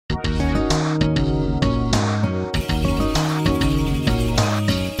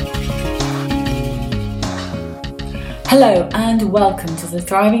Hello and welcome to the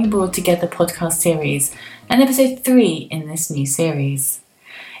Thriving Abroad Together podcast series and episode 3 in this new series.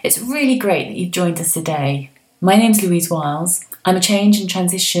 It's really great that you've joined us today. My name's Louise Wiles. I'm a change and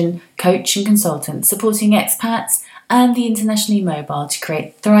transition coach and consultant supporting expats and the internationally mobile to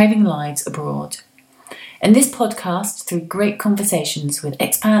create thriving lives abroad. In this podcast, through great conversations with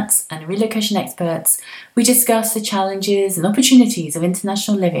expats and relocation experts, we discuss the challenges and opportunities of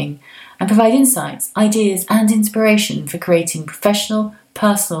international living and provide insights, ideas and inspiration for creating professional,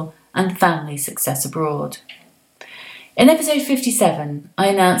 personal and family success abroad. In episode 57, I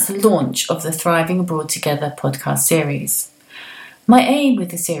announced the launch of the Thriving Abroad Together podcast series. My aim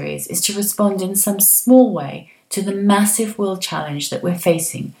with the series is to respond in some small way to the massive world challenge that we're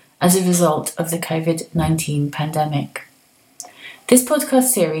facing as a result of the COVID-19 pandemic. This podcast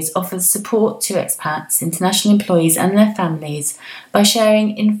series offers support to expats, international employees and their families by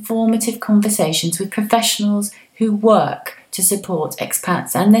sharing informative conversations with professionals who work to support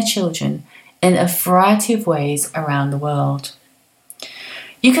expats and their children in a variety of ways around the world.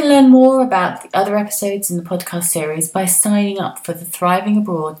 You can learn more about the other episodes in the podcast series by signing up for the Thriving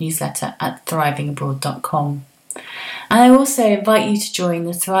Abroad newsletter at thrivingabroad.com. And I also invite you to join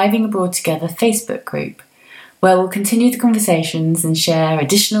the Thriving Abroad Together Facebook group, where we'll continue the conversations and share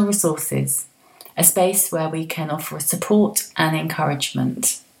additional resources, a space where we can offer support and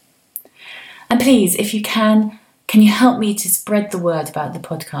encouragement. And please, if you can you help me to spread the word about the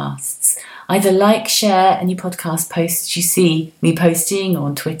podcasts? Either like, share any podcast posts you see me posting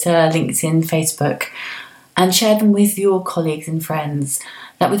on Twitter, LinkedIn, Facebook, and share them with your colleagues and friends.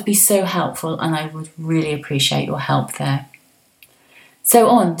 That would be so helpful and I would really appreciate your help there. So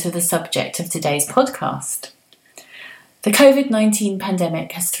on to the subject of today's podcast. The COVID-19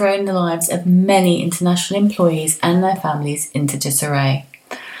 pandemic has thrown the lives of many international employees and their families into disarray.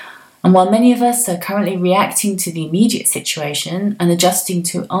 And while many of us are currently reacting to the immediate situation and adjusting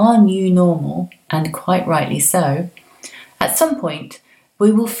to our new normal, and quite rightly so, at some point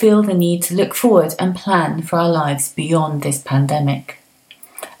we will feel the need to look forward and plan for our lives beyond this pandemic.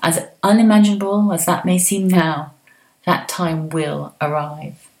 As unimaginable as that may seem now, that time will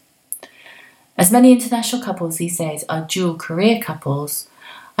arrive. As many international couples these days are dual career couples,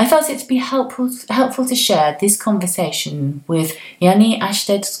 I felt it to be helpful to share this conversation with Jannie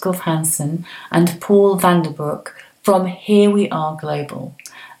Ashtead Hansen and Paul Vanderbroek from Here We Are Global,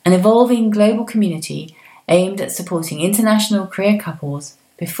 an evolving global community aimed at supporting international career couples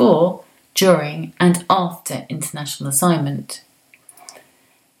before, during and after international assignment.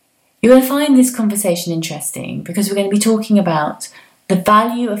 You're going to find this conversation interesting because we're going to be talking about the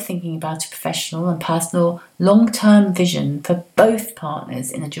value of thinking about a professional and personal long-term vision for both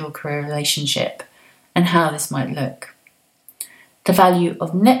partners in a dual career relationship and how this might look. The value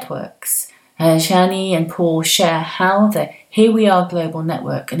of networks. Jannie and Paul share how the Here We Are Global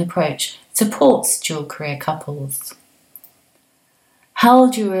network and approach supports dual career couples.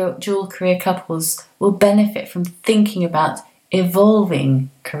 How dual career couples will benefit from thinking about evolving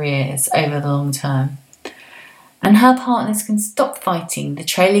careers over the long term, and how partners can stop fighting the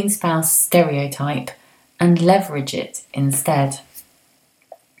trailing spouse stereotype and leverage it instead.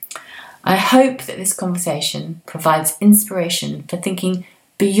 I hope that this conversation provides inspiration for thinking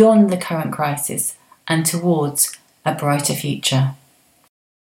beyond the current crisis and towards a brighter future.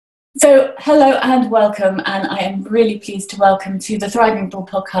 So, hello and welcome, and I am really pleased to welcome to the Thriving Abroad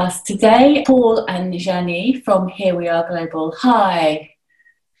podcast today, Paul and Jannie from Here We Are Global. Hi.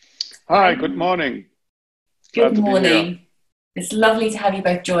 Hi, good morning. Good morning. It's lovely to have you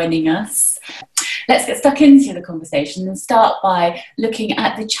both joining us. Let's get stuck into the conversation and start by looking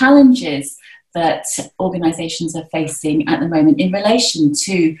at the challenges that organisations are facing at the moment in relation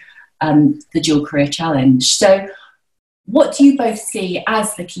to the dual career challenge. So, what do you both see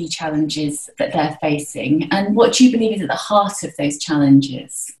as the key challenges that they're facing, and what do you believe is at the heart of those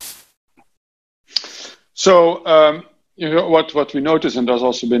challenges? So, what we notice, and there's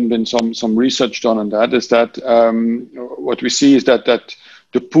also been some research done on that, is that what we see is that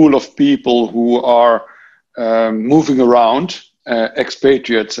the pool of people who are moving around,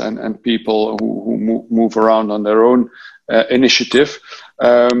 expatriates and people who move around on their own initiative,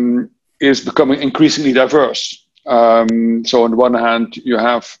 is becoming increasingly diverse. So on the one hand, you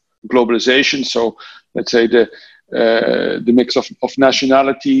have globalization. So let's say the mix of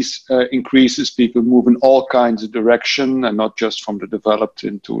nationalities increases. People move in all kinds of direction and not just from the developed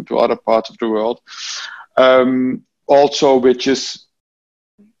to other parts of the world. Also, which is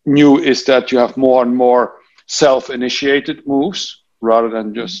new, is that you have more and more self-initiated moves rather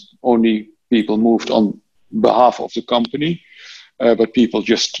than just only people moved on behalf of the company, but people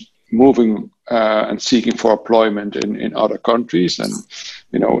just moving and seeking for employment in other countries. And,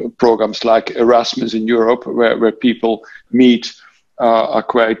 programs like Erasmus in Europe, where people meet, are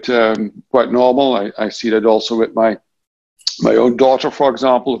quite normal. I see that also with my own daughter, for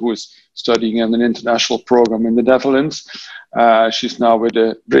example, who is studying in an international program in the Netherlands. She's now with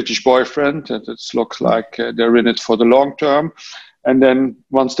a British boyfriend, and it looks like they're in it for the long term. And then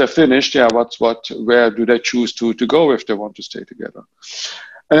once they're finished, where do they choose to go if they want to stay together?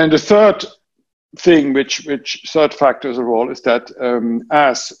 And then the third thing, which third factor as a role, is that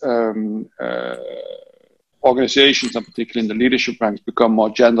as organizations, and particularly in the leadership ranks, become more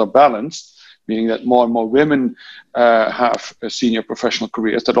gender balanced, meaning that more and more women have senior professional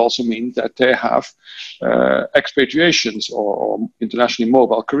careers, that also means that they have expatriations or internationally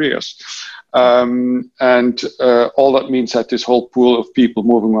mobile careers. And all that means that this whole pool of people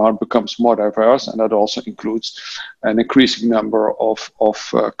moving around becomes more diverse, and that also includes an increasing number of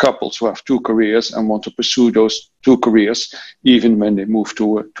couples who have two careers and want to pursue those two careers even when they move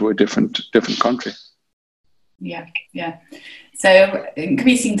to a different country. Yeah. So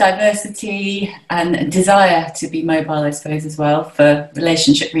increasing diversity and desire to be mobile, I suppose, as well, for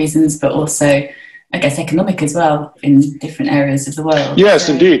relationship reasons, but also, I guess, economic as well in different areas of the world. Yes,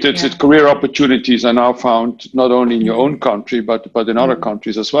 so, indeed. It's career opportunities are now found not only in your own country, but in other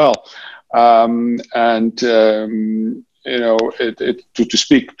countries as well. To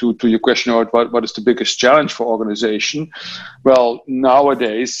speak to your question about what is the biggest challenge for organization, well,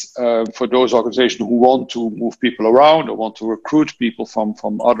 nowadays, for those organizations who want to move people around or want to recruit people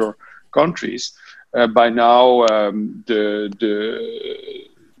from other countries, by now the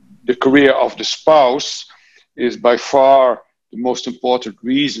career of the spouse is by far the most important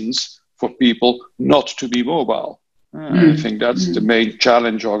reasons for people not to be mobile. I think that's the main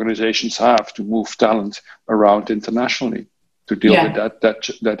challenge organizations have, to move talent around internationally to deal with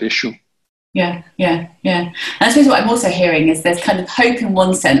that issue. Yeah. And I suppose what I'm also hearing is there's kind of hope in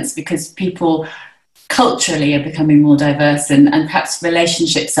one sense, because people culturally are becoming more diverse, and perhaps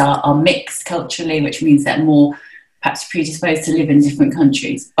relationships are mixed culturally, which means they're more perhaps predisposed to live in different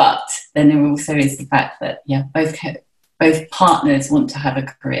countries. But then there also is the fact that both partners want to have a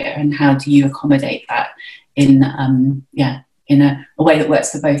career, and how do you accommodate that in a way that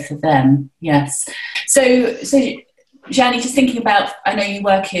works for both of them? Yes. So Gianni, just thinking about, I know you've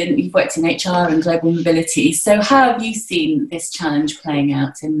worked in HR and global mobility. So how have you seen this challenge playing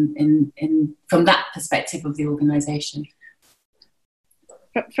out in from that perspective of the organisation?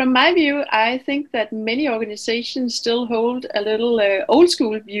 From my view, I think that many organizations still hold a little old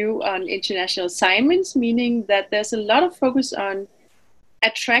school view on international assignments, meaning that there's a lot of focus on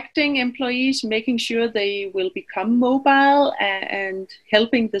attracting employees, making sure they will become mobile, and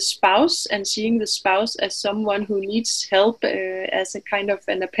helping the spouse, and seeing the spouse as someone who needs help, as a kind of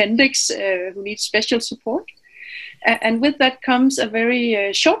an appendix, who needs special support. And with that comes a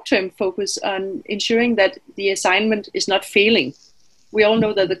very short-term focus on ensuring that the assignment is not failing. We all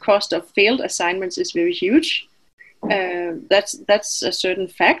know that the cost of failed assignments is very huge. That's a certain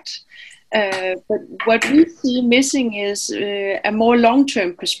fact. But what we see missing is a more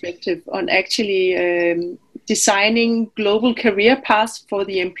long-term perspective on actually designing global career paths for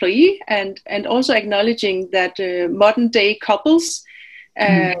the employee, and also acknowledging that modern-day couples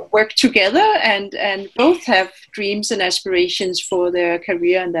work together and both have dreams and aspirations for their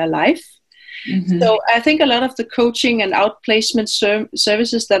career and their life. Mm-hmm. So I think a lot of the coaching and outplacement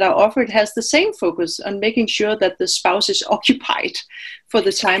services that are offered has the same focus on making sure that the spouse is occupied for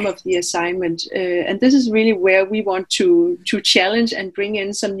the time of the assignment. And this is really where we want to challenge and bring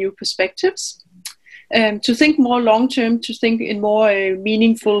in some new perspectives. To think more long-term, to think in more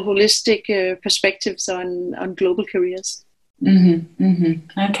meaningful, holistic perspectives on global careers. Mm-hmm,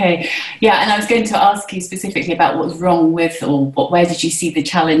 mm-hmm. Okay. Yeah, and I was going to ask you specifically about what's wrong with, or where did you see the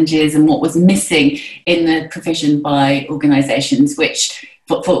challenges and what was missing in the provision by organisations which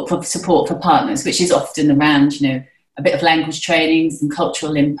for support for partners, which is often around, a bit of language training, some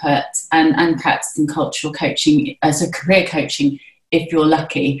cultural input, and perhaps some cultural coaching, so career coaching if you're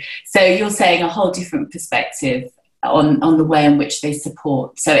lucky. So you're saying a whole different perspective on the way in which they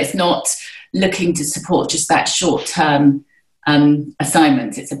support. So it's not looking to support just that short-term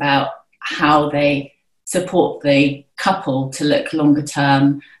assignments. It's about how they support the couple to look longer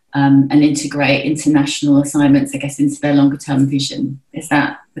term and integrate international assignments, I guess, into their longer term vision. Would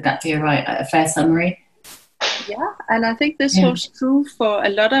that be a fair summary? Yeah, and I think this holds true for a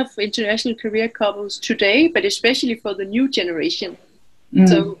lot of international career couples today, but especially for the new generation.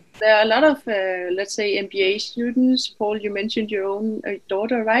 So there are a lot of, let's say, MBA students. Paul, you mentioned your own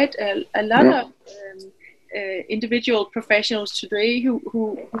daughter, right? A lot of individual professionals today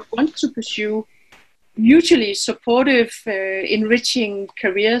who want to pursue mutually supportive, enriching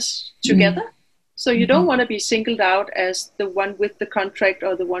careers together. So you don't want to be singled out as the one with the contract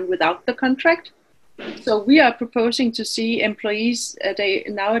or the one without the contract. So we are proposing to see employees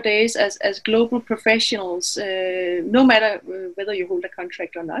nowadays as global professionals, no matter whether you hold a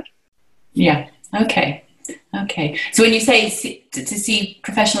contract or not. Yeah. Okay. So when you say to see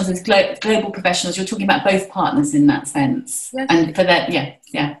professionals as global professionals, you're talking about both partners in that sense. Yes. And for that, yeah.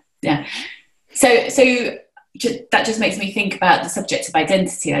 So that just makes me think about the subject of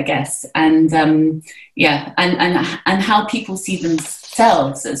identity, I guess, and and how people see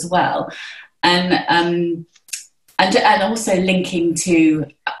themselves as well, and also linking to,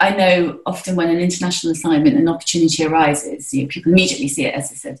 I know often when an international assignment, an opportunity arises, people immediately see it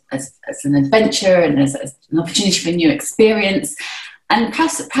as an adventure and as an opportunity for a new experience, and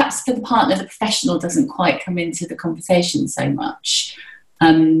perhaps for the partner, the professional doesn't quite come into the conversation so much.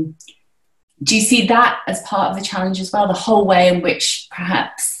 Do you see that as part of the challenge as well, the whole way in which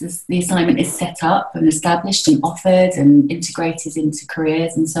perhaps the assignment is set up and established and offered and integrated into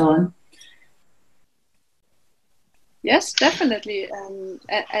careers and so on? Yes, definitely.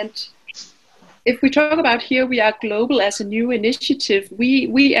 And if we talk about here, we are global as a new initiative.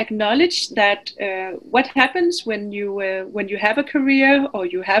 We acknowledge that what happens when you have a career or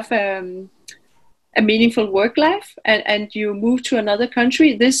you have a meaningful work life and you move to another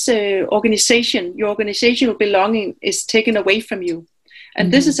country, this your organizational belonging is taken away from you. And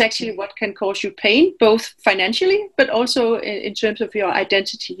this is actually what can cause you pain, both financially, but also in terms of your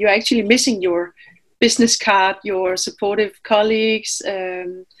identity. You're actually missing your business card, your supportive colleagues.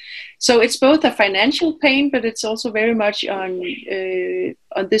 So it's both a financial pain, but it's also very much on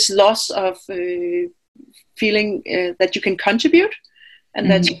this loss of feeling that you can contribute and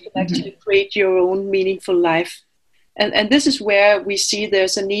that you can actually create your own meaningful life. And this is where we see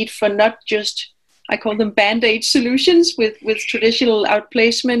there's a need for not just, I call them band-aid solutions with traditional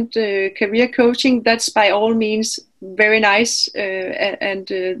outplacement career coaching. That's by all means very nice, and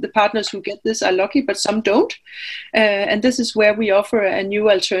the partners who get this are lucky, but some don't. And this is where we offer a new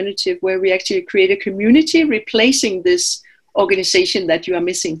alternative, where we actually create a community replacing this organization that you are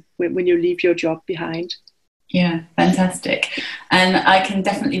missing when you leave your job behind. Yeah, fantastic. And I can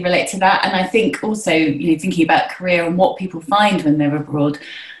definitely relate to that. And I think also, thinking about career and what people find when they're abroad,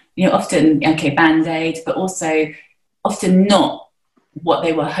 often, Band-Aid, but also often not what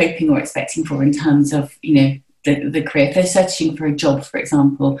they were hoping or expecting for in terms of, the career. If they're searching for a job, for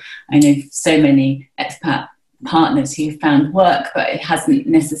example, I know so many expat partners who found work, but it hasn't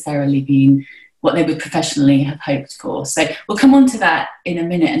necessarily been what they would professionally have hoped for. So we'll come on to that in a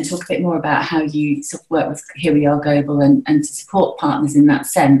minute and talk a bit more about how you sort of work with Here We Are Global and to support partners in that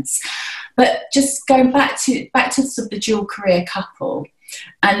sense. But just going back to sort of the dual career couple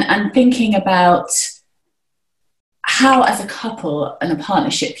and thinking about how as a couple and a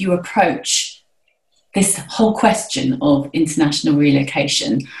partnership you approach this whole question of international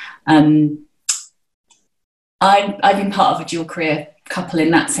relocation. I've been part of a dual career couple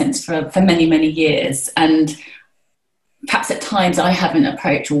in that sense for many, many years, and perhaps at times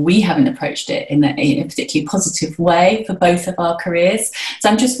we haven't approached it in a particularly positive way for both of our careers. So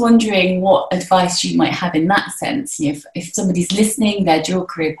I'm just wondering what advice you might have in that sense. If somebody's listening, they're dual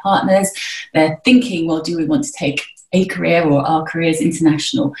career partners, they're thinking, well, do we want to take a career or our careers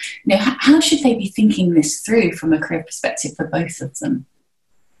international? How should they be thinking this through from a career perspective for both of them?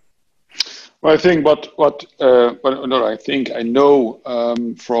 Well, I think I know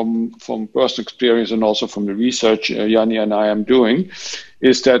from personal experience and also from the research Janni and I am doing,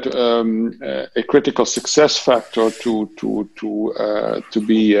 is that a critical success factor to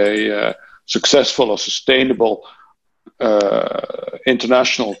be a successful or sustainable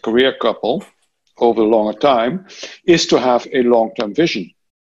international career couple over a longer time is to have a long-term vision.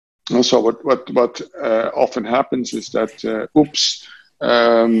 And so what often happens is that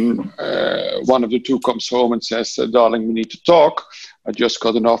one of the two comes home and says, darling, we need to talk. I just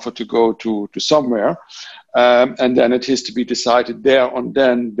got an offer to go to somewhere. And then it is to be decided there and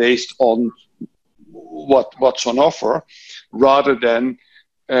then based on what's on offer, rather than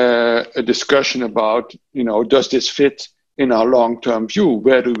a discussion about, does this fit in our long-term view?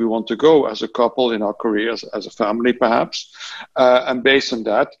 Where do we want to go as a couple in our careers, as a family perhaps? And based on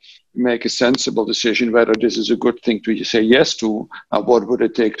that, make a sensible decision whether this is a good thing to say yes to, and what would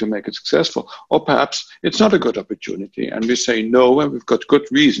it take to make it successful. Or perhaps it's not a good opportunity and we say no, and we've got good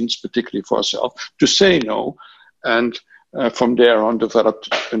reasons, particularly for ourselves, to say no, and from there on develop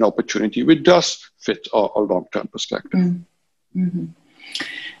an opportunity which does fit our long-term perspective. Mm-hmm.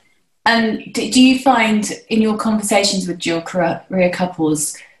 do you find in your conversations with dual career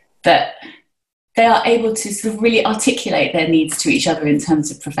couples that they are able to sort of really articulate their needs to each other in terms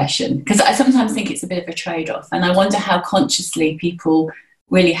of profession? Because I sometimes think it's a bit of a trade-off, and I wonder how consciously people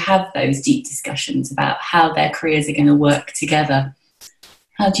really have those deep discussions about how their careers are going to work together.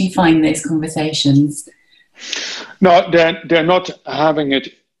 How do you find those conversations? No, they're not having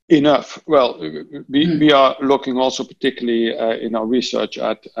it enough. Well, we are looking also particularly in our research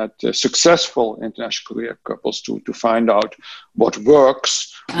at successful international career couples to find out what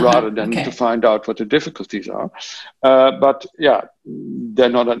works rather than to find out what the difficulties are. But yeah, there are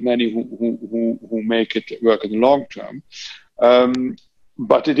not that many who make it work in the long term.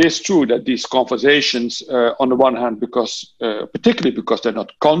 But it is true that these conversations, on the one hand, particularly because they're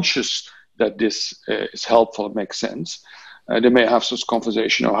not conscious that this is helpful, makes sense. They may have such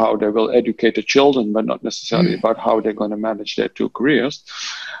conversation on how they will educate the children, but not necessarily about how they're going to manage their two careers.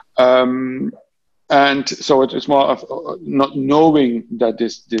 And so it's more of not knowing that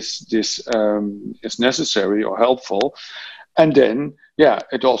this is necessary or helpful. And then,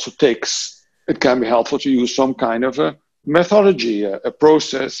 it can be helpful to use some kind of a methodology, a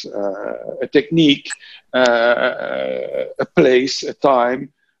process, a technique, a place, a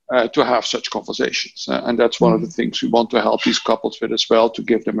time, to have such conversations. And that's one of the things we want to help these couples with as well, to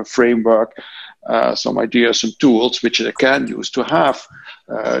give them a framework, some ideas, some tools which they can use to have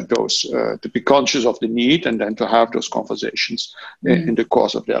those, to be conscious of the need, and then to have those conversations in the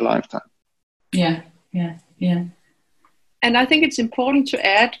course of their lifetime. Yeah. And I think it's important to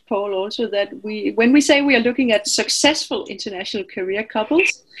add, Paul, also that when we say we are looking at successful international career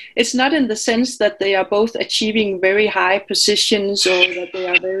couples, it's not in the sense that they are both achieving very high positions or that they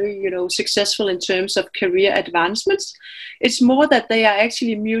are very, successful in terms of career advancements. It's more that they are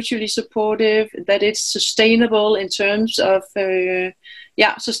actually mutually supportive, that it's sustainable in terms of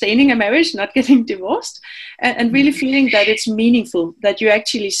sustaining a marriage, not getting divorced, and really feeling that it's meaningful, that you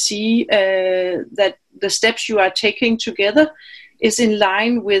actually see that the steps you are taking together is in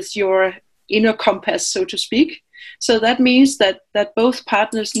line with your inner compass, so to speak. So that means that both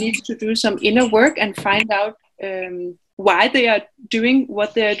partners need to do some inner work and find out why they are doing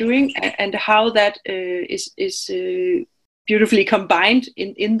what they are doing, and how that is beautifully combined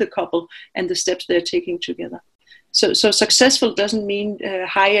in the couple and the steps they're taking together. So successful doesn't mean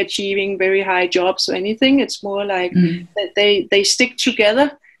high achieving, very high jobs or anything. It's more like that they stick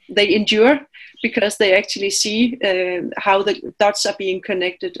together, they endure, because they actually see how the dots are being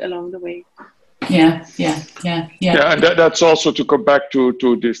connected along the way. Yeah. And that's also to come back to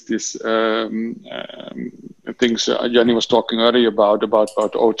this things Jenny was talking earlier about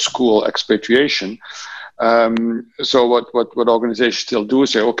old school expatriation. So what organizations still do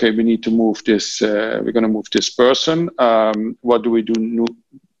is say, okay, we need to move this. We're going to move this person. What do we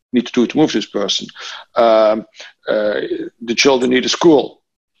need to do to move this person? The children need a school.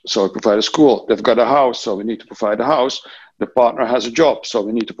 So we provide a school. They've got a house, so we need to provide a house. The partner has a job, so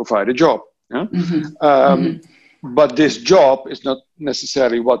we need to provide a job. Yeah? But this job is not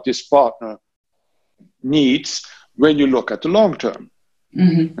necessarily what this partner needs when you look at the long term.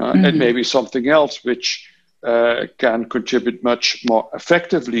 It may be something else which can contribute much more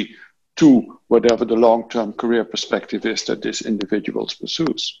effectively to whatever the long-term career perspective is that this individual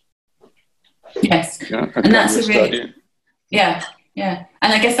pursues. Yes, and that's a really... Yeah.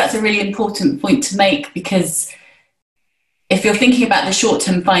 And I guess that's a really important point to make, because if you're thinking about the short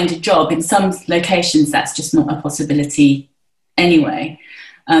term find a job, in some locations that's just not a possibility anyway.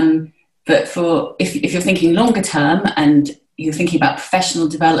 But if you're thinking longer term and you're thinking about professional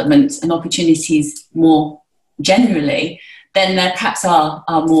development and opportunities more generally, then there perhaps are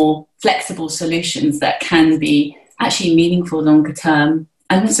more flexible solutions that can be actually meaningful longer term,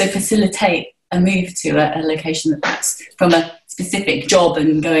 and also facilitate a move to a location that's from a specific job,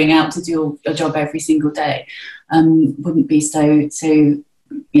 and going out to do a job every single day wouldn't be so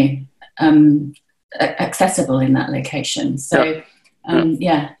accessible in that location. So I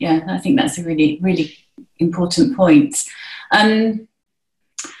think that's a really, really important point. And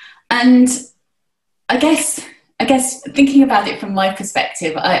I guess thinking about it from my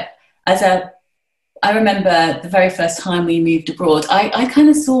perspective, I remember the very first time we moved abroad, I kind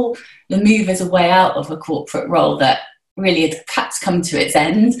of saw the move as a way out of a corporate role that really had perhaps come to its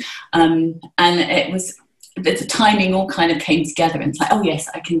end. And it was, the timing all kind of came together, and it's like, oh yes,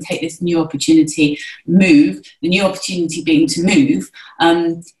 I can take this new opportunity, move, the new opportunity being to move,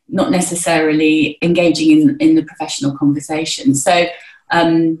 not necessarily engaging in the professional conversation. So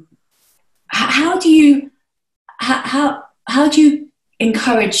how do you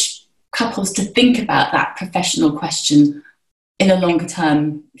encourage couples to think about that professional question in a longer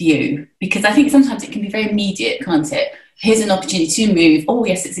term view? Because I think sometimes it can be very immediate, can't it? Here's an opportunity to move. Oh,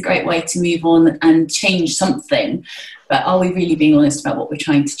 yes, it's a great way to move on and change something. But are we really being honest about what we're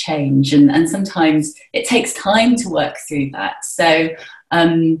trying to change? And sometimes it takes time to work through that. So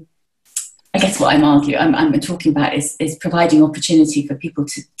I guess what I'm talking about is providing opportunity for people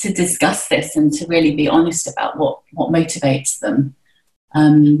to discuss this and to really be honest about what motivates them.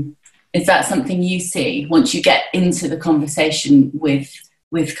 Is that something you see once you get into the conversation with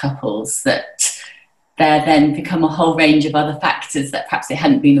couples, that there then become a whole range of other factors that perhaps they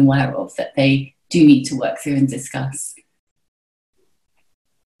hadn't been aware of that they do need to work through and discuss?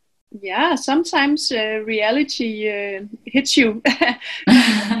 Yeah, sometimes reality hits you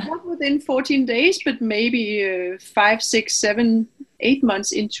not within 14 days, but maybe 5, 6, 7, 8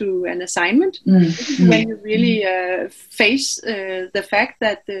 months into an assignment, when you really face the fact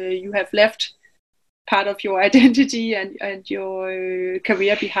that you have left part of your identity and your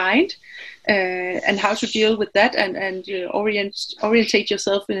career behind, and how to deal with that and orientate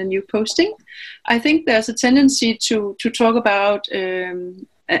yourself in a new posting. I think there's a tendency to talk about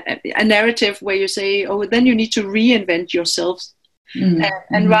a narrative where you say, oh, then you need to reinvent yourself.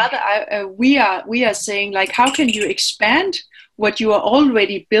 And rather we are saying, like, how can you expand what you are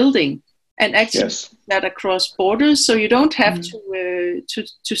already building and actually that across borders, so you don't have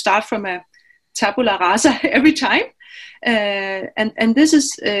to start from a tabula rasa every time. And this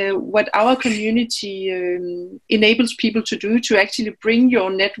is what our community enables people to do, to actually bring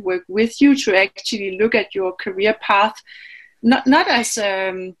your network with you, to actually look at your career path not as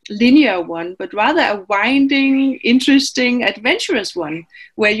a linear one, but rather a winding, interesting, adventurous one,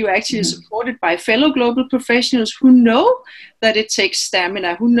 where you're actually supported by fellow global professionals who know that it takes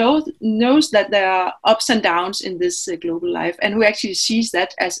stamina, who knows that there are ups and downs in this global life, and who actually sees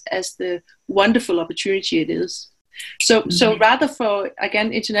that as the wonderful opportunity it is. So rather for,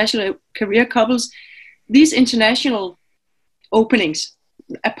 again, international career couples, these international openings,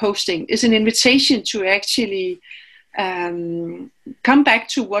 a posting, is an invitation to actually come back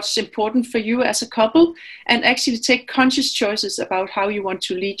to what's important for you as a couple, and actually take conscious choices about how you want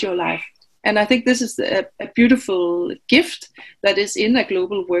to lead your life. And I think this is a beautiful gift that is in a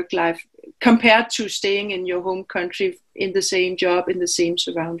global work life, compared to staying in your home country in the same job, in the same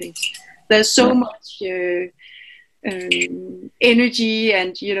surroundings. There's so much energy,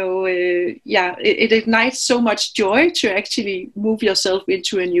 and it ignites so much joy to actually move yourself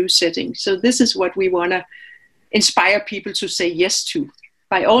into a new setting. So this is what we want to inspire people to say yes to.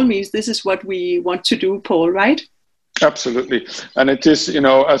 By all means, this is what we want to do, Paul, right? Absolutely. And it is,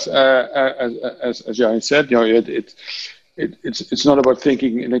 as Jane said, it's not about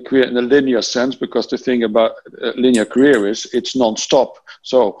thinking in a linear sense, because the thing about a linear career is it's non-stop.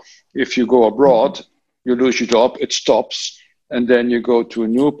 So if you go abroad, you lose your job, it stops, and then you go to a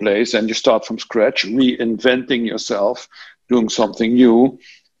new place and you start from scratch, reinventing yourself, doing something new,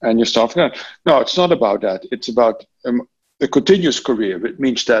 and you start again. No, it's not about that. It's about a continuous career. It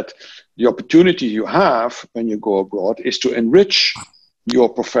means that the opportunity you have when you go abroad is to enrich your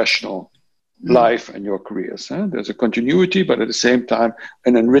professional life and your careers. There's a continuity, but at the same time,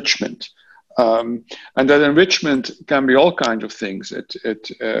 an enrichment. And that enrichment can be all kinds of things.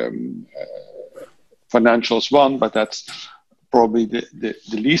 Financial is one, but that's probably the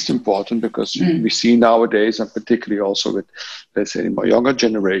least important, because we see nowadays, and particularly also with, let's say, more younger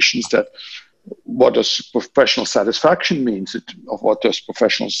generations, that what does professional satisfaction means, of what does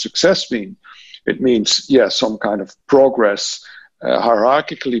professional success mean? It means, some kind of progress,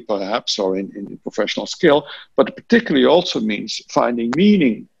 hierarchically perhaps, or in professional skill, but it particularly also means finding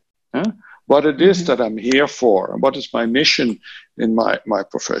meaning. What it is that I'm here for, and what is my mission in my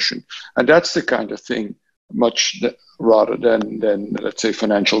profession. And that's the kind of thing, much rather than let's say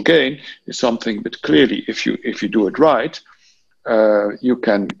financial gain, is something that clearly, if you do it right, you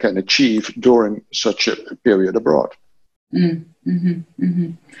can achieve during such a period abroad.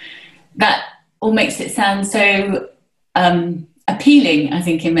 That all makes it sound so appealing, I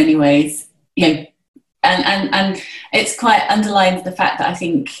think, in many ways. And it's quite underlines the fact that I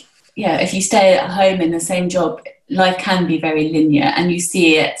think, if you stay at home in the same job, life can be very linear, and you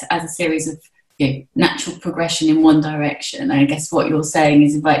see it as a series of natural progression in one direction. I guess what you're saying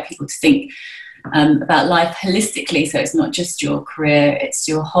is invite people to think about life holistically, so it's not just your career, it's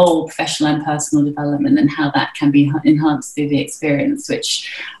your whole professional and personal development, and how that can be enhanced through the experience, which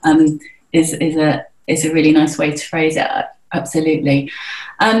is a really nice way to phrase it. Absolutely.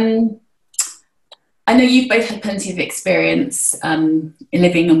 I know you've both had plenty of experience in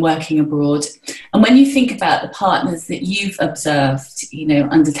living and working abroad. And when you think about the partners that you've observed,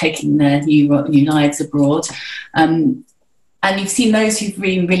 undertaking their new lives abroad, and you've seen those who've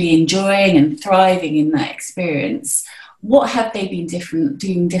been really enjoying and thriving in that experience. What have they been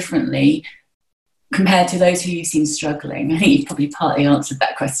doing differently compared to those who you seem struggling? I think you've probably partly answered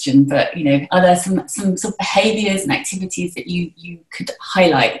that question, but are there some sort of behaviours and activities that you could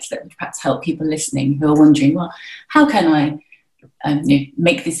highlight that would perhaps help people listening who are wondering, well, how can I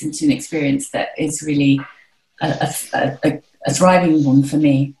make this into an experience that is really a thriving one for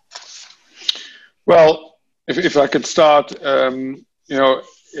me? Well, if I could start, one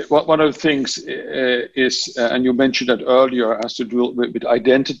of the things is, and you mentioned that earlier, has to do with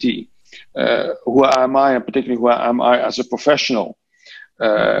identity. Who am I, and particularly who am I as a professional,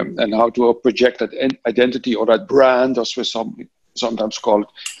 and how to project that identity or that brand, as we sometimes call it,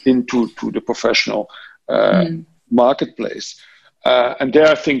 into the professional marketplace. And there,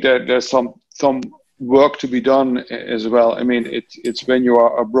 I think that there's some work to be done as well. I mean, it's when you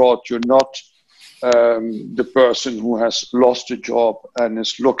are abroad, you're not the person who has lost a job and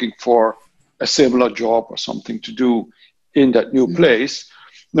is looking for a similar job or something to do in that new place.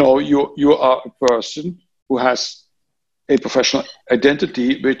 No, you are a person who has a professional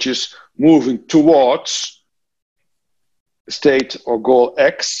identity which is moving towards state or goal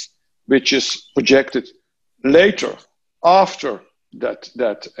X, which is projected later, after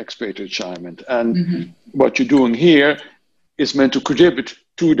that expatriate assignment. And what you're doing here is meant to contribute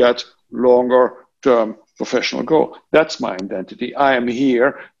to that longer-term professional goal. That's my identity. I am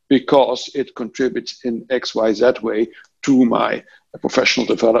here because it contributes in XYZ way to my professional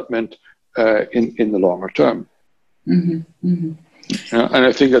development in the longer term. And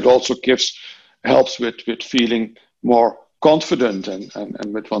I think that also helps with feeling more confident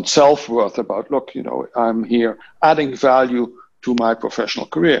and with one's self-worth about, look, I'm here adding value to my professional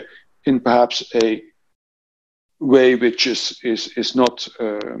career in perhaps a way which is not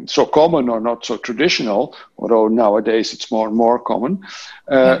so common or not so traditional, although nowadays it's more and more common,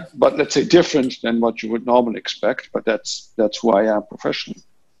 but let's say different than what you would normally expect, but that's who I am professionally.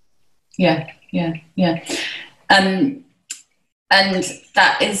 Yeah. And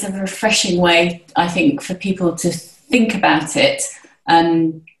that is a refreshing way, I think, for people to think about it.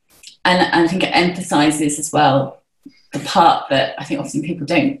 And I think it emphasises as well the part that I think often people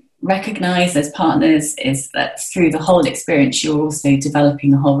don't recognise as partners is that through the whole experience you're also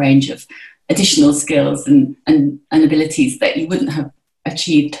developing a whole range of additional skills and abilities that you wouldn't have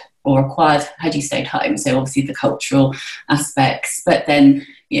achieved or acquired had you stayed home. So obviously the cultural aspects, but then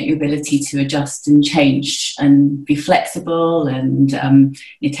your ability to adjust and change and be flexible and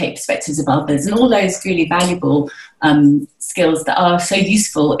take perspectives of others, and all those really valuable skills that are so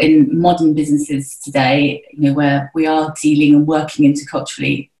useful in modern businesses today, where we are dealing and working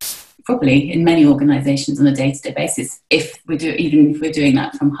interculturally, probably in many organisations on a day-to-day basis, even if we're doing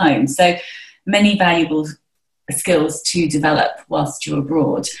that from home. So many valuable skills to develop whilst you're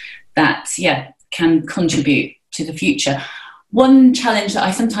abroad that can contribute to the future. One challenge that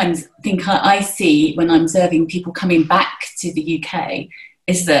I sometimes think I see when I'm observing people coming back to the UK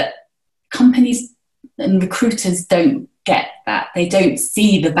is that companies and recruiters don't get that. They don't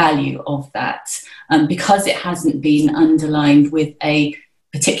see the value of that because it hasn't been underlined with a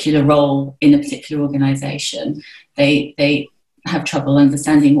particular role in a particular organisation. They have trouble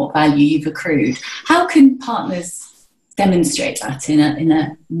understanding what value you've accrued. How can partners demonstrate that in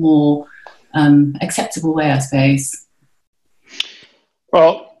a more acceptable way, I suppose?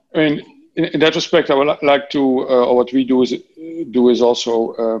 Well, I mean, in that respect, I would like to, or what we do is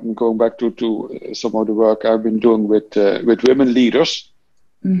also going back to some of the work I've been doing with women leaders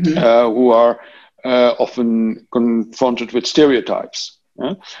who are often confronted with stereotypes.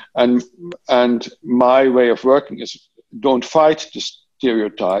 And my way of working is don't fight the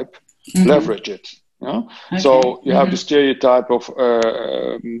stereotype, leverage it. Okay. So you have the stereotype of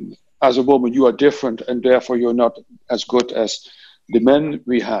as a woman you are different and therefore you're not as good as the men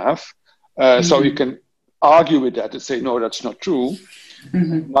we have. So you can argue with that and say, no, that's not true.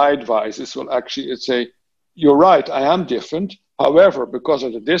 My advice is actually say, you're right, I am different. However, because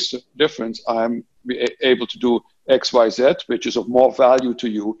of the difference, I'm able to do X, Y, Z, which is of more value to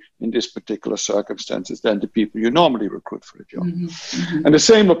you in this particular circumstances than the people you normally recruit for the job. And the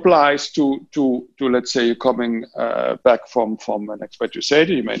same applies to let's say you're coming back from an expatriate.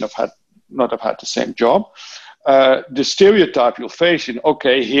 You may not have had the same job. The stereotype you'll face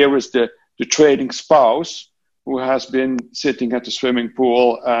here is the trading spouse who has been sitting at the swimming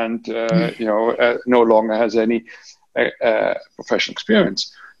pool and no longer has any professional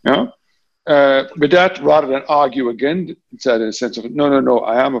experience. With that, rather than argue again, it's in a sense of no,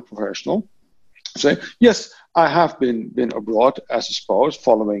 I am a professional. Say yes, I have been abroad as a spouse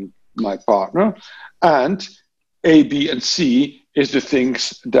following my partner, and A, B, and C is the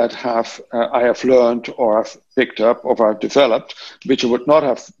things that I have learned or I've picked up or I've developed, which I would not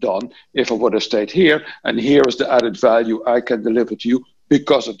have done if I would have stayed here. And here is the added value I can deliver to you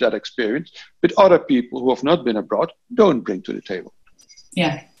because of that experience, but other people who have not been abroad don't bring to the table.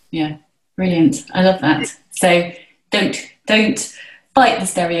 Yeah, brilliant. I love that. So don't fight the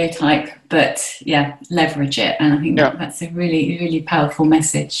stereotype, but leverage it. And I think that's a really, really powerful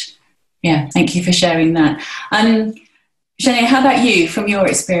message. Yeah, thank you for sharing that. Jenny, how about you, from your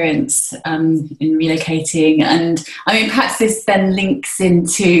experience in relocating? And I mean, perhaps this then links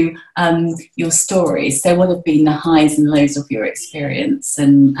into your stories. So what have been the highs and lows of your experience,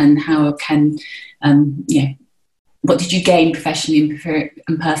 and how can, what did you gain professionally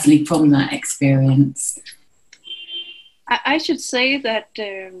and personally from that experience? I should say that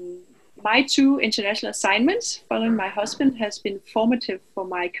my 2 international assignments following my husband has been formative for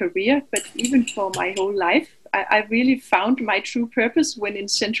my career, but even for my whole life. I really found my true purpose when in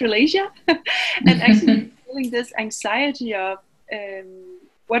Central Asia and actually feeling this anxiety of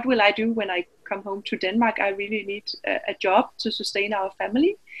what will I do when I come home to Denmark? I really need a job to sustain our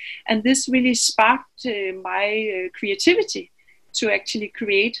family. And this really sparked my creativity to actually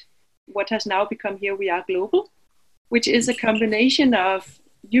create what has now become Here We Are Global, which is a combination of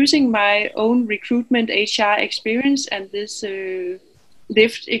using my own recruitment HR experience and this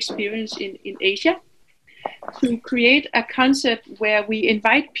lived experience in Asia to create a concept where we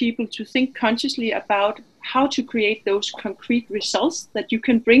invite people to think consciously about how to create those concrete results that you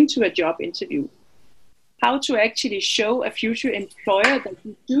can bring to a job interview. How to actually show a future employer that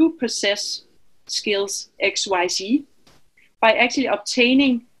you do possess skills XYZ by actually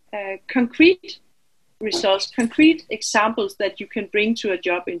obtaining concrete results, concrete examples that you can bring to a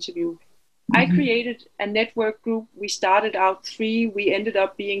job interview. I created a network group. We started out 3, we ended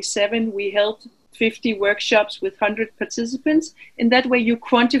up being 7. We held 50 workshops with 100 participants. In that way, you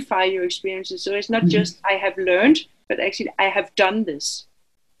quantify your experiences. So it's not just I have learned, but actually I have done this.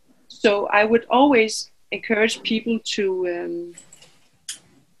 So I would always encourage people to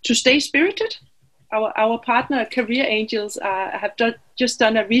stay spirited. Our partner, Career Angels, have just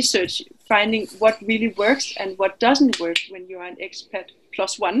done a research finding what really works and what doesn't work when you're an expat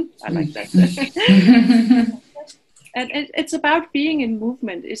 +1. I like that. And it's about being in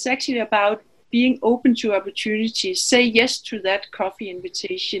movement. It's actually about being open to opportunities. Say yes to that coffee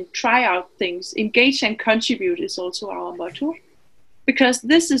invitation. Try out things. Engage and contribute is also our motto, because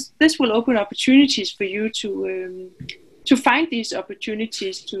this will open opportunities for you to find these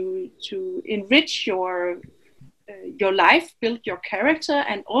opportunities to enrich your life, build your character,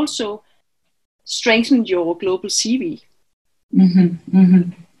 and also strengthen your global CV.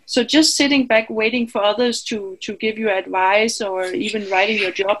 So just sitting back waiting for others to give you advice, or even writing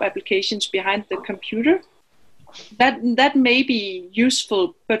your job applications behind the computer, that may be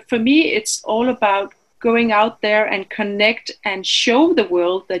useful, but for me it's all about going out there and connect and show the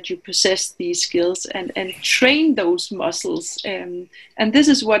world that you possess these skills and train those muscles. And this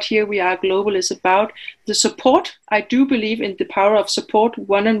is what Here We Are Global is about. The support, I do believe in the power of support,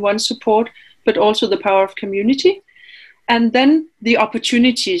 one-on-one support, but also the power of community. And then the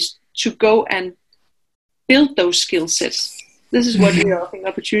opportunities to go and build those skill sets. This is what we are offering,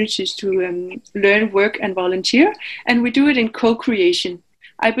 opportunities to learn, work, and volunteer. And we do it in co-creation.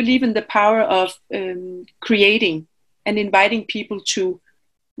 I believe in the power of creating and inviting people to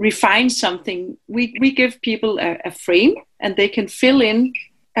refine something. We give people a frame, and they can fill in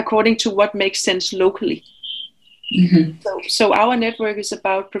according to what makes sense locally. So our network is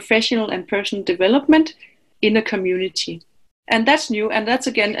about professional and personal development in a community. And that's new. And that's,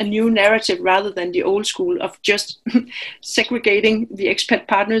 again, a new narrative rather than the old school of just segregating the expat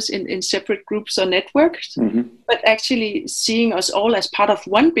partners in separate groups or networks, but actually seeing us all as part of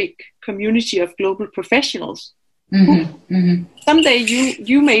one big community of global professionals. Someday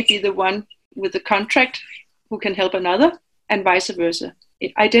you may be the one with the contract who can help another, and vice versa.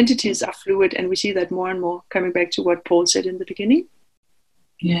 Identities are fluid, and we see that more and more, coming back to what Paul said in the beginning.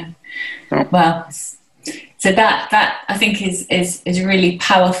 Yeah. Well, so that I think is really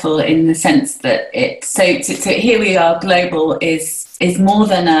powerful, in the sense that so Here We Are Global is more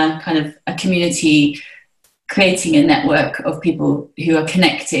than a kind of a community, creating a network of people who are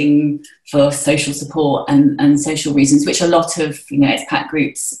connecting for social support and social reasons, which a lot of expat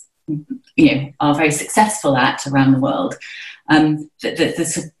groups are very successful at around the world.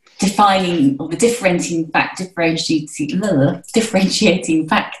 The defining or the differentiating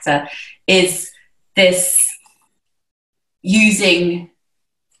factor is this: using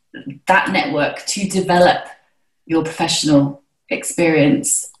that network to develop your professional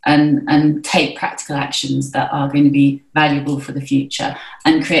experience and take practical actions that are going to be valuable for the future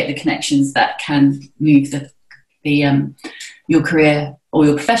and create the connections that can move your career or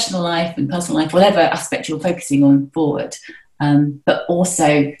your professional life and personal life, whatever aspect you're focusing on forward. But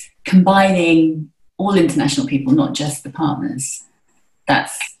also combining all international people, not just the partners.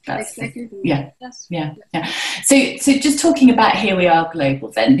 That's exactly. Yeah. So just talking about Here We Are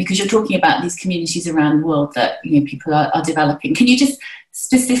Global then, because you're talking about these communities around the world that people are developing. Can you just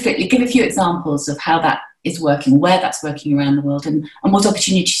specifically give a few examples of how that is working, where that's working around the world, and what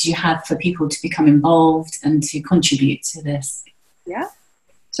opportunities you have for people to become involved and to contribute to this? Yeah.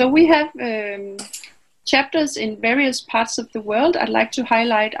 So we have chapters in various parts of the world. I'd like to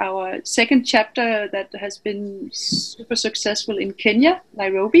highlight our second chapter that has been super successful in Kenya,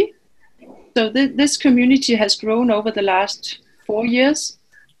 Nairobi. So this community has grown over the last 4 years,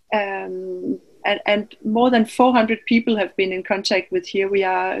 and more than 400 people have been in contact with Here We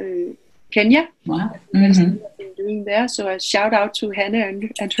Are Kenya. Wow. Mm-hmm. Been doing there. So a shout out to Hannah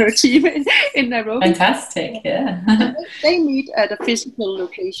and her team in Nairobi. Fantastic, yeah. They meet at a physical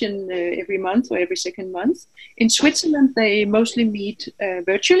location every month or every second month. In Switzerland, they mostly meet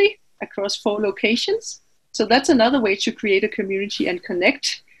virtually across 4 locations. So that's another way to create a community and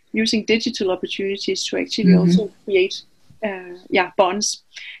connect using digital opportunities to actually also create bonds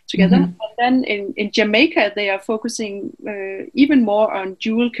together. And then in Jamaica, they are focusing even more on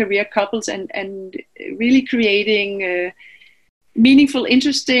dual career couples and really creating meaningful,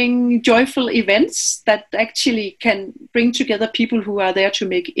 interesting, joyful events that actually can bring together people who are there to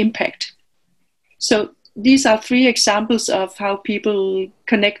make impact. So these are 3 examples of how people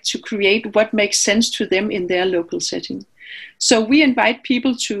connect to create what makes sense to them in their local setting. So we invite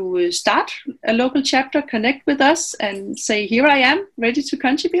people to start a local chapter, connect with us and say, here I am, ready to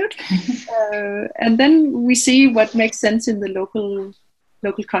contribute. And then we see what makes sense in the local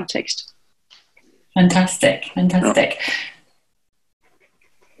context. Fantastic.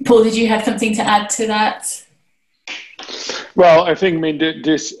 Paul, did you have something to add to that? Well, I think,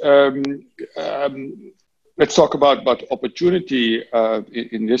 this. Let's talk about opportunity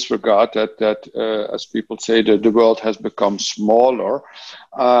in this regard. That as people say, the world has become smaller,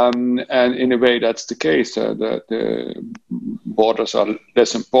 and in a way that's the case. The borders are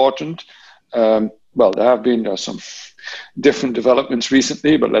less important. Well, there are some different developments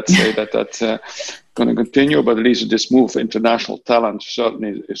recently, but let's say that's going to continue. But at least this move for international talent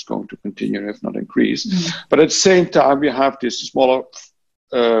certainly is going to continue, if not increase. But at the same time, we have this smaller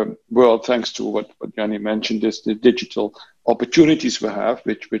world, thanks to what Jannie mentioned, the digital opportunities we have,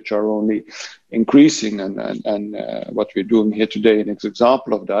 which are only increasing, and what we're doing here today is an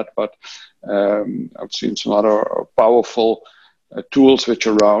example of that. But I've seen some other powerful tools which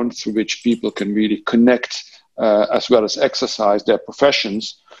are around, through which people can really connect as well as exercise their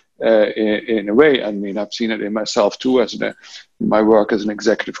professions in a way. I mean, I've seen it in myself too, in my work as an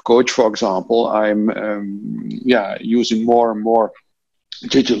executive coach, for example. I'm using more and more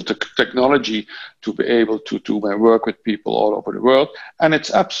digital technology to be able to do my work with people all over the world, and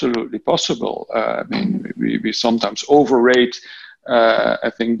it's absolutely possible. I mean, we sometimes overrate,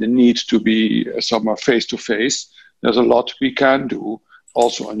 I think, the need to be somewhere face to face. There's a lot we can do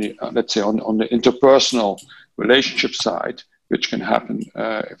also on the, let's say, on the interpersonal relationship side, which can happen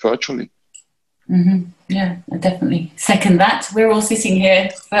virtually. Yeah, I definitely second that. We're all sitting here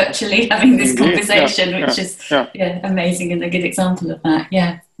virtually having this conversation, which is amazing and a good example of that.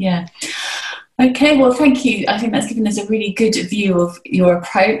 Yeah. Okay, well, thank you. I think that's given us a really good view of your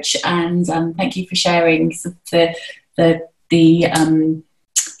approach, and thank you for sharing the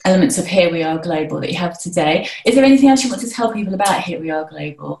elements of Here We Are Global that you have today. Is there anything else you want to tell people about Here We Are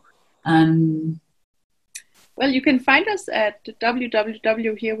Global? Well, you can find us at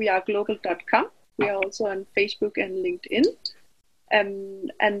www.hereweareglobal.com. We are also on Facebook and LinkedIn.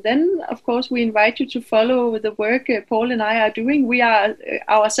 And then, of course, we invite you to follow the work Paul and I are doing. We are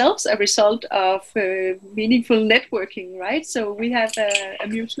ourselves a result of meaningful networking, right? So we have a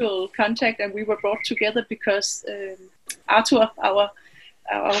mutual contact, and we were brought together because Arthur, our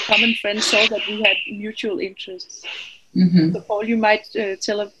common friend, saw that we had mutual interests. So Paul, you might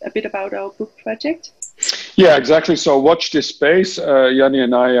tell a bit about our book project. Yeah, exactly. So watch this space. Jannie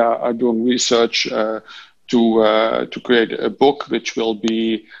and I are doing research to create a book, which will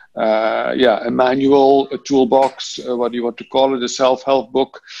be a manual, a toolbox, what do you want to call it, a self-help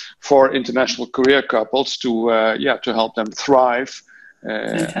book for international career couples to help them thrive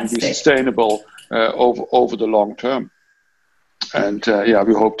and be sustainable over the long term. And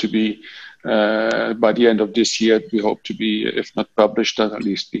we hope to be by the end of this year. We hope to be, if not published, then at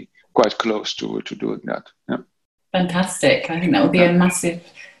least be quite close to doing that. Yeah. Fantastic. I think that would be a massive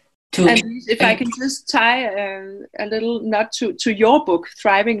tool. And if I can just tie a little knot to your book,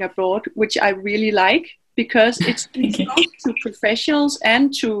 Thriving Abroad, which I really like, because it's both to professionals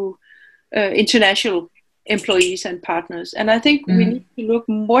and to international employees and partners. And I think we need to look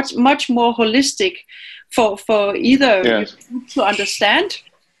much more holistic for either to understand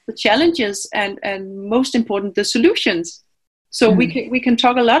the challenges and most important, the solutions. So we can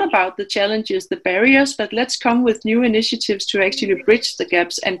talk a lot about the challenges, the barriers, but let's come with new initiatives to actually bridge the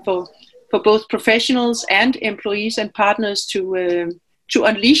gaps, and for both professionals and employees and partners to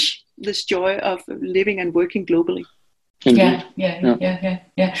unleash this joy of living and working globally. Yeah.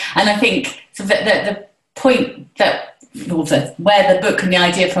 And I think so the point that where the book and the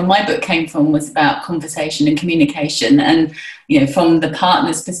idea from my book came from was about conversation and communication, and from the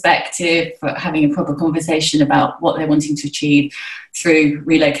partner's perspective, for having a proper conversation about what they're wanting to achieve through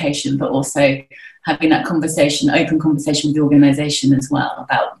relocation, but also having that open conversation with the organisation as well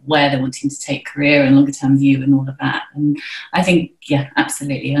about where they're wanting to take career and longer term view and all of that. And I think,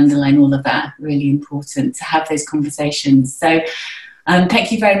 absolutely, underline all of that. Really important to have those conversations. So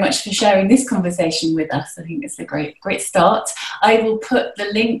thank you very much for sharing this conversation with us. I think it's a great start. I will put the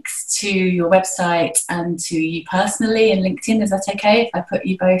links to your website and to you personally and LinkedIn. Is that okay if I put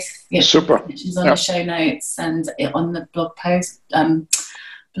you both? Super. On the show notes and on the blog post,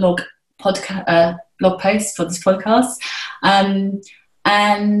 blog post for this podcast.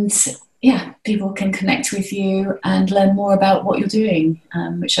 And people can connect with you and learn more about what you're doing,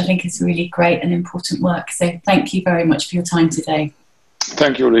 which I think is really great and important work. So thank you very much for your time today.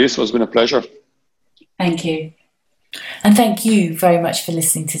 Thank you, Louise. It's been a pleasure. Thank you. And thank you very much for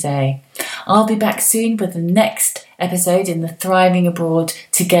listening today. I'll be back soon with the next episode in the Thriving Abroad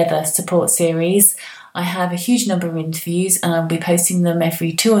Together support series. I have a huge number of interviews and I'll be posting them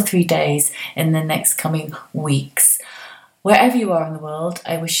every 2 or 3 days in the next coming weeks. Wherever you are in the world,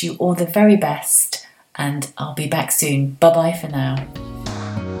 I wish you all the very best, and I'll be back soon. Bye-bye for now.